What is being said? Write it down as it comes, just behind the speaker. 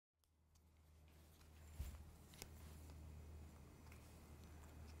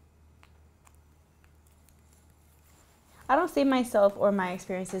I don't see myself or my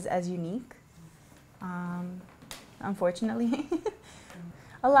experiences as unique, unfortunately.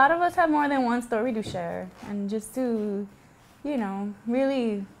 A lot of us have more than one story to share, and just to, you know,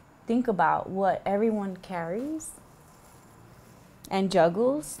 really think about what everyone carries and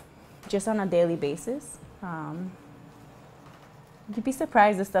juggles just on a daily basis. You'd be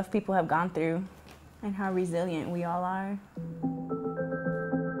surprised the stuff people have gone through and how resilient we all are.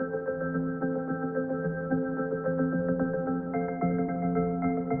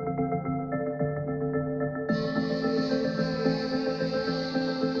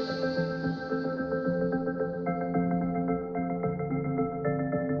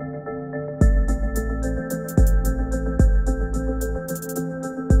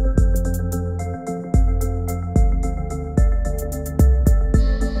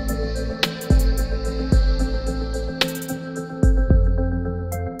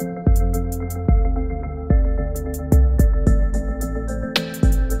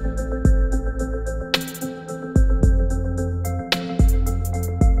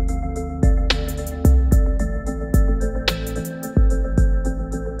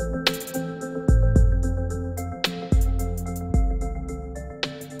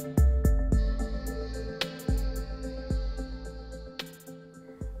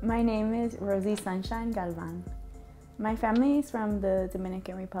 My name is Rosy Sunshine Galvan. My family is from the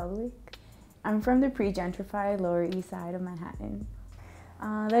Dominican Republic. I'm from the pre-gentrified Lower East Side of Manhattan.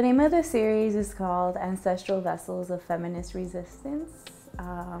 The name of the series is called Ancestral Vessels of Feminist Resistance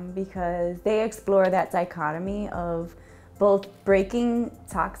because they explore that dichotomy of both breaking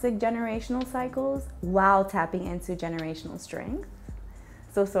toxic generational cycles while tapping into generational strength.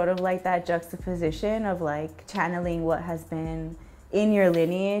 So sort of like that juxtaposition of like channeling what has been in your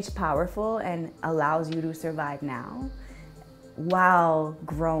lineage powerful and allows you to survive now while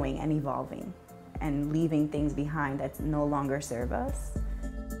growing and evolving and leaving things behind that no longer serve us.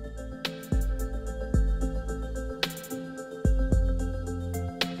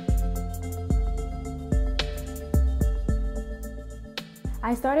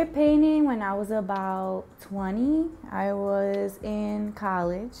 I started painting when I was about 20. I was in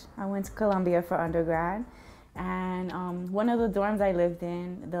college. I went to Columbia for undergrad. And one of the dorms I lived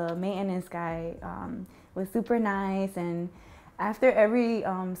in, the maintenance guy was super nice. And after every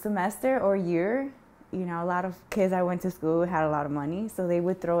semester or year, you know, a lot of kids I went to school had a lot of money, so they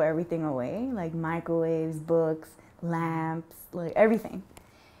would throw everything away, like microwaves, books, lamps, like everything.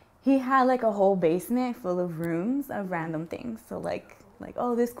 He had like a whole basement full of rooms of random things. So like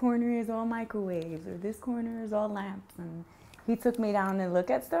oh, this corner is all microwaves, or this corner is all lamps. And he took me down to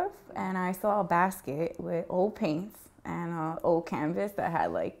look at stuff, and I saw a basket with old paints and an old canvas that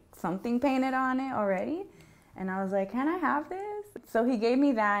had like something painted on it already. And I was like, can I have this? So he gave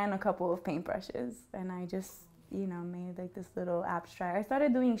me that and a couple of paintbrushes, and I just, you know, made like this little abstract. I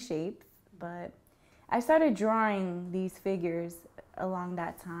started doing shapes, but I started drawing these figures along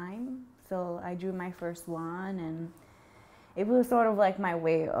that time. So I drew my first one, and it was sort of like my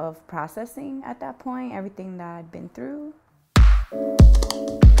way of processing at that point, everything that I'd been through.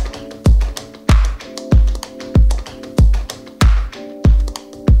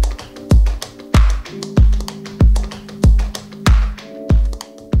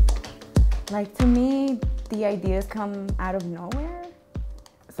 Like, to me, the ideas come out of nowhere.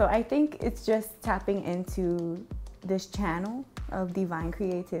 So I think it's just tapping into this channel of divine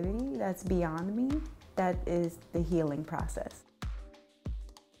creativity that's beyond me. That is the healing process.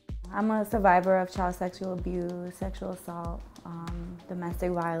 I'm a survivor of child sexual abuse, sexual assault,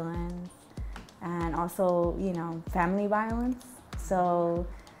 domestic violence, and also, you know, family violence. So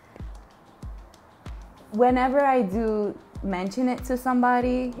whenever I do mention it to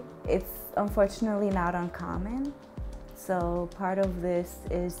somebody, it's unfortunately not uncommon. So part of this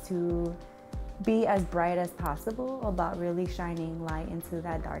is to be as bright as possible about really shining light into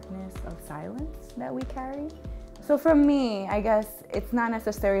that darkness of silence that we carry. So for me, I guess it's not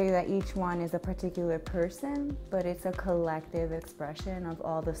necessarily that each one is a particular person, but it's a collective expression of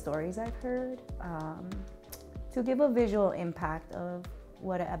all the stories I've heard to give a visual impact of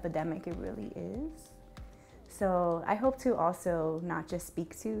what an epidemic it really is. So I hope to also not just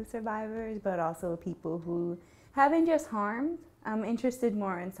speak to survivors, but also people who haven't just harmed. I'm interested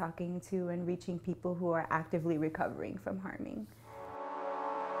more in talking to and reaching people who are actively recovering from harming.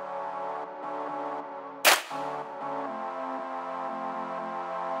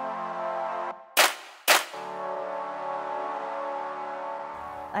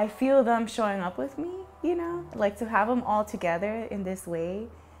 I feel them showing up with me, you know, like to have them all together in this way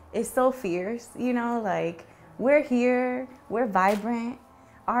is so fierce, you know, like we're here, we're vibrant,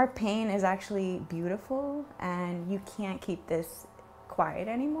 our pain is actually beautiful and you can't keep this quiet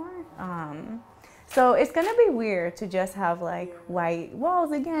anymore. So it's gonna be weird to just have like white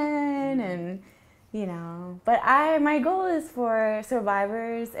walls again, and you know. But my goal is for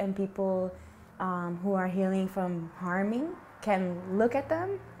survivors and people who are healing from harming can look at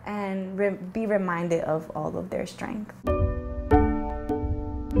them and be reminded of all of their strength.